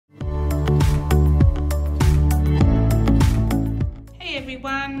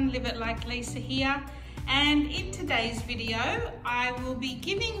everyone, LiveItLikeLisa here, and in today's video I will be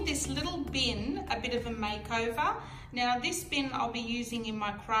giving this little bin a bit of a makeover. Now this bin I'll be using in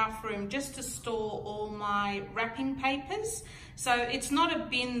my craft room just to store all my wrapping papers, so it's not a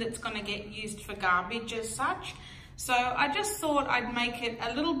bin that's going to get used for garbage as such. So I just thought I'd make it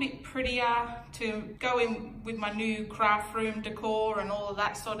a little bit prettier to go in with my new craft room decor and all of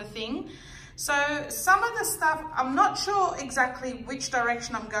that sort of thing. So some of the stuff, I'm not sure exactly which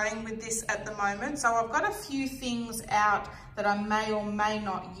direction I'm going with this at the moment. So I've got a few things out that I may or may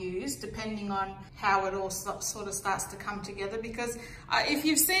not use depending on how it all sort of starts to come together. Because if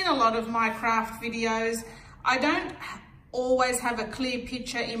you've seen a lot of my craft videos, I don't always have a clear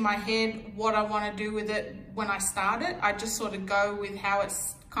picture in my head what I want to do with it when I start it. I just sort of go with how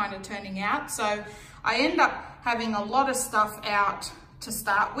it's kind of turning out. So I end up having a lot of stuff out to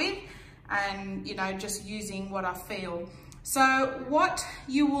start with, and you know, just using what I feel. So what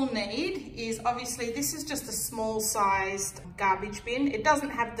you will need is, obviously this is just a small sized garbage bin. It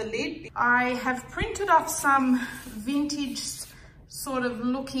doesn't have the lid. I have printed off some vintage sort of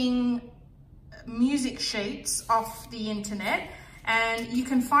looking music sheets off the internet, and you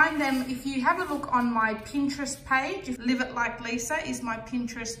can find them if you have a look on my Pinterest page. LiveItLikeLisa is my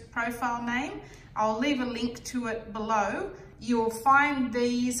Pinterest profile name. I'll leave a link to it below. You'll find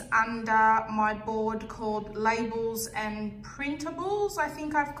these under my board called Labels and Printables, I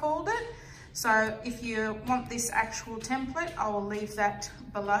think I've called it. So if you want this actual template, I will leave that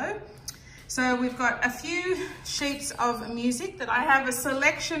below. So we've got a few sheets of music that I have a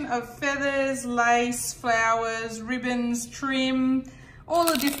selection of feathers, lace, flowers, ribbons, trim, all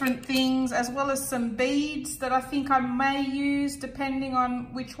the different things, as well as some beads that I think I may use depending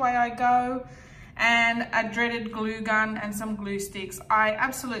on which way I go, and a dreaded glue gun and some glue sticks. I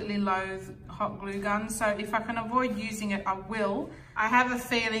absolutely loathe hot glue guns, so if I can avoid using it, I will. I have a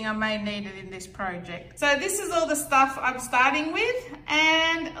feeling I may need it in this project. So this is all the stuff I'm starting with,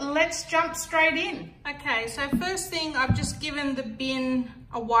 and let's jump straight in. Okay, so first thing, I've just given the bin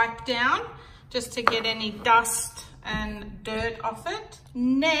a wipe down just to get any dust and dirt off it.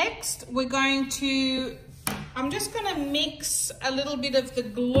 Next, I'm just gonna mix a little bit of the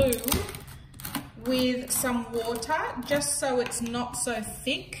glue with some water, just so it's not so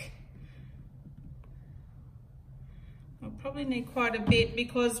thick. I'll probably need quite a bit,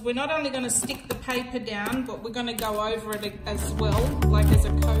 because we're not only going to stick the paper down, but we're going to go over it as well, like as a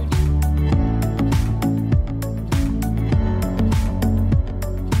coating.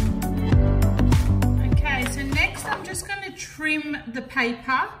 Okay, so next I'm just going to trim the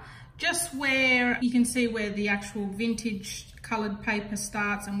paper, just where you can see where the actual vintage coloured paper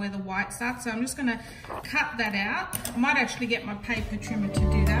starts and where the white starts. So I'm just going to cut that out. I might actually get my paper trimmer to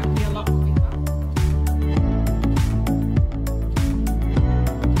do that. It'll be a lot quicker.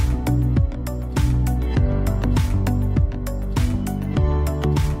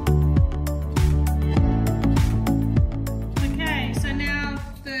 Okay, so now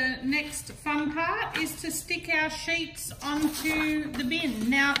the next fun part is to stick our sheets onto the bin.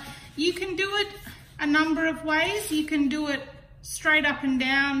 Now you can do it a number of ways. You can do it straight up and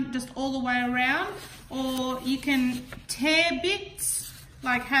down, just all the way around, or you can tear bits,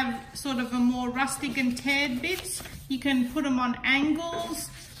 like have sort of a more rustic and teared bits. You can put them on angles,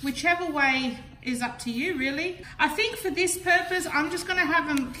 whichever way is up to you really. I think for this purpose, I'm just gonna have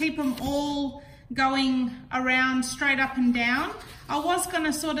them, keep them all going around straight up and down. I was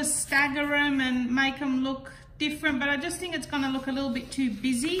gonna sort of stagger them and make them look different, but I just think it's going to look a little bit too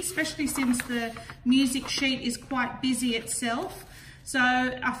busy, especially since the music sheet is quite busy itself. So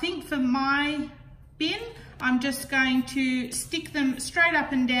I think for my bin, I'm just going to stick them straight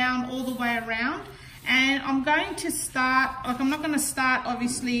up and down all the way around, and I'm going to start, like I'm not going to start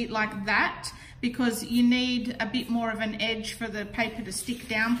obviously like that, because you need a bit more of an edge for the paper to stick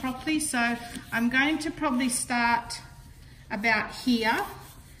down properly. So I'm going to probably start about here,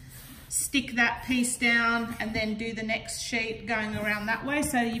 stick that piece down, and then do the next sheet going around that way.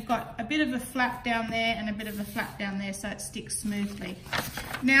 So you've got a bit of a flap down there and a bit of a flap down there, so it sticks smoothly.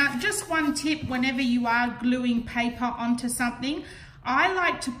 Now, just one tip whenever you are gluing paper onto something, I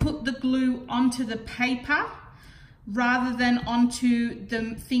like to put the glue onto the paper rather than onto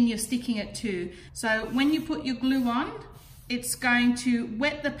the thing you're sticking it to. So when you put your glue on, it's going to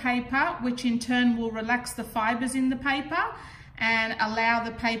wet the paper, which in turn will relax the fibers in the paper and allow the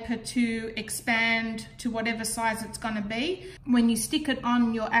paper to expand to whatever size it's going to be. When you stick it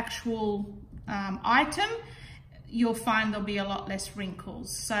on your actual item, you'll find there'll be a lot less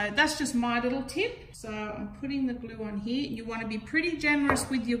wrinkles. So that's just my little tip. So I'm putting the glue on here. You want to be pretty generous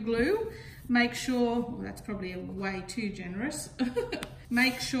with your glue. make sure, well, that's probably way too generous.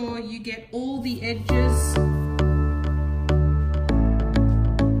 Make sure you get all the edges.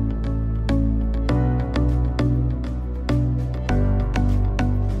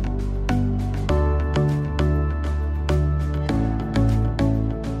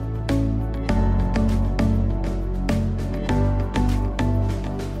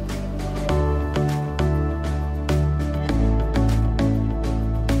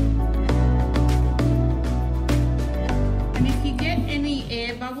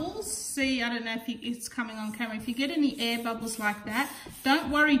 See, I don't know if it's coming on camera. If you get any air bubbles like that, don't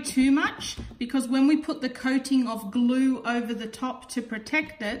worry too much, because when we put the coating of glue over the top to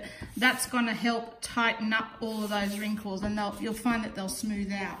protect it, that's going to help tighten up all of those wrinkles, and you'll find that they'll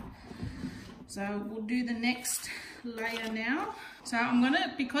smooth out. So we'll do the next layer now. So I'm going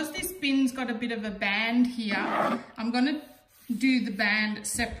to, because this bin's got a bit of a band here, I'm going to do the band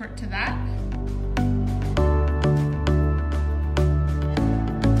separate to that.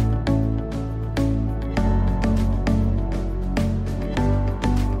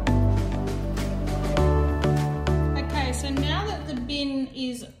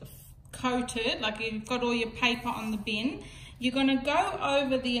 Is coated, like you've got all your paper on the bin, you're going to go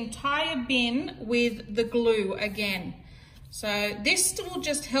over the entire bin with the glue again. So this will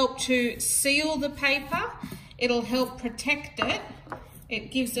just help to seal the paper, it'll help protect it,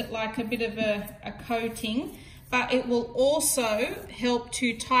 it gives it like a bit of a coating, but it will also help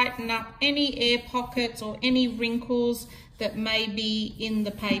to tighten up any air pockets or any wrinkles that may be in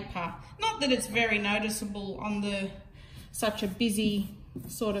the paper. Not that it's very noticeable on such a busy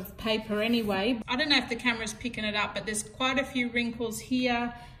sort of paper anyway. I don't know if the camera's picking it up, but there's quite a few wrinkles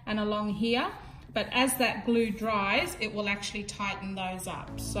here and along here, but as that glue dries, it will actually tighten those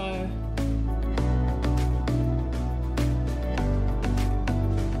up. So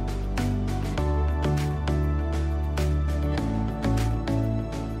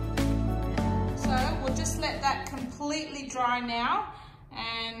we'll just let that completely dry now,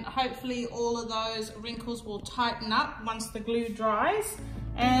 and hopefully all of those wrinkles will tighten up once the glue dries,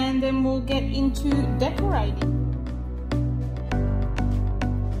 and then we'll get into decorating.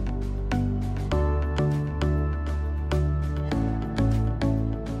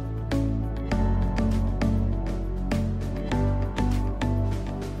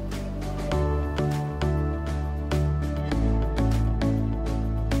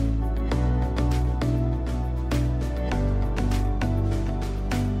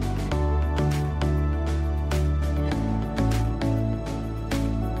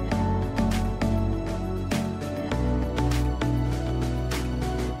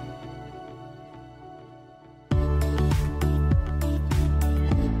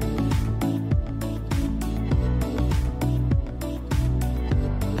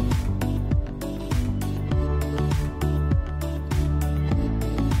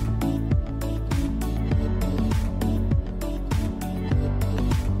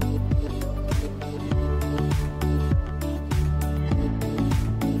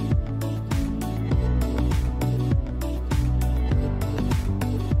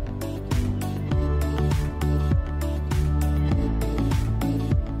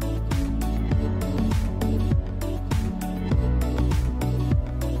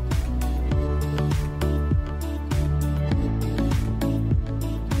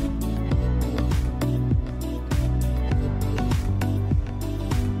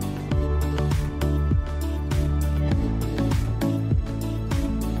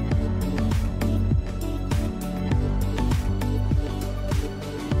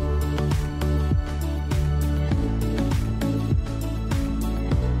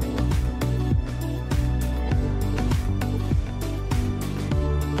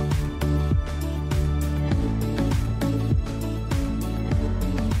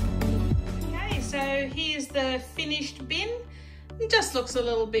 The finished bin. It just looks a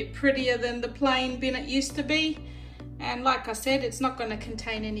little bit prettier than the plain bin it used to be, and like I said, it's not going to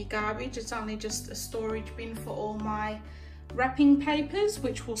contain any garbage. It's only just a storage bin for all my wrapping papers,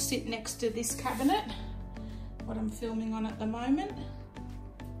 which will sit next to this cabinet, what I'm filming on at the moment.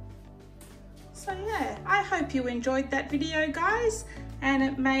 So yeah, I hope you enjoyed that video, guys, and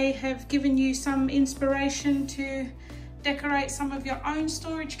it may have given you some inspiration to decorate some of your own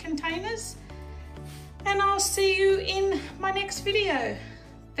storage containers. And I'll see you in my next video.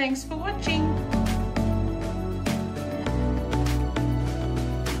 Thanks for watching.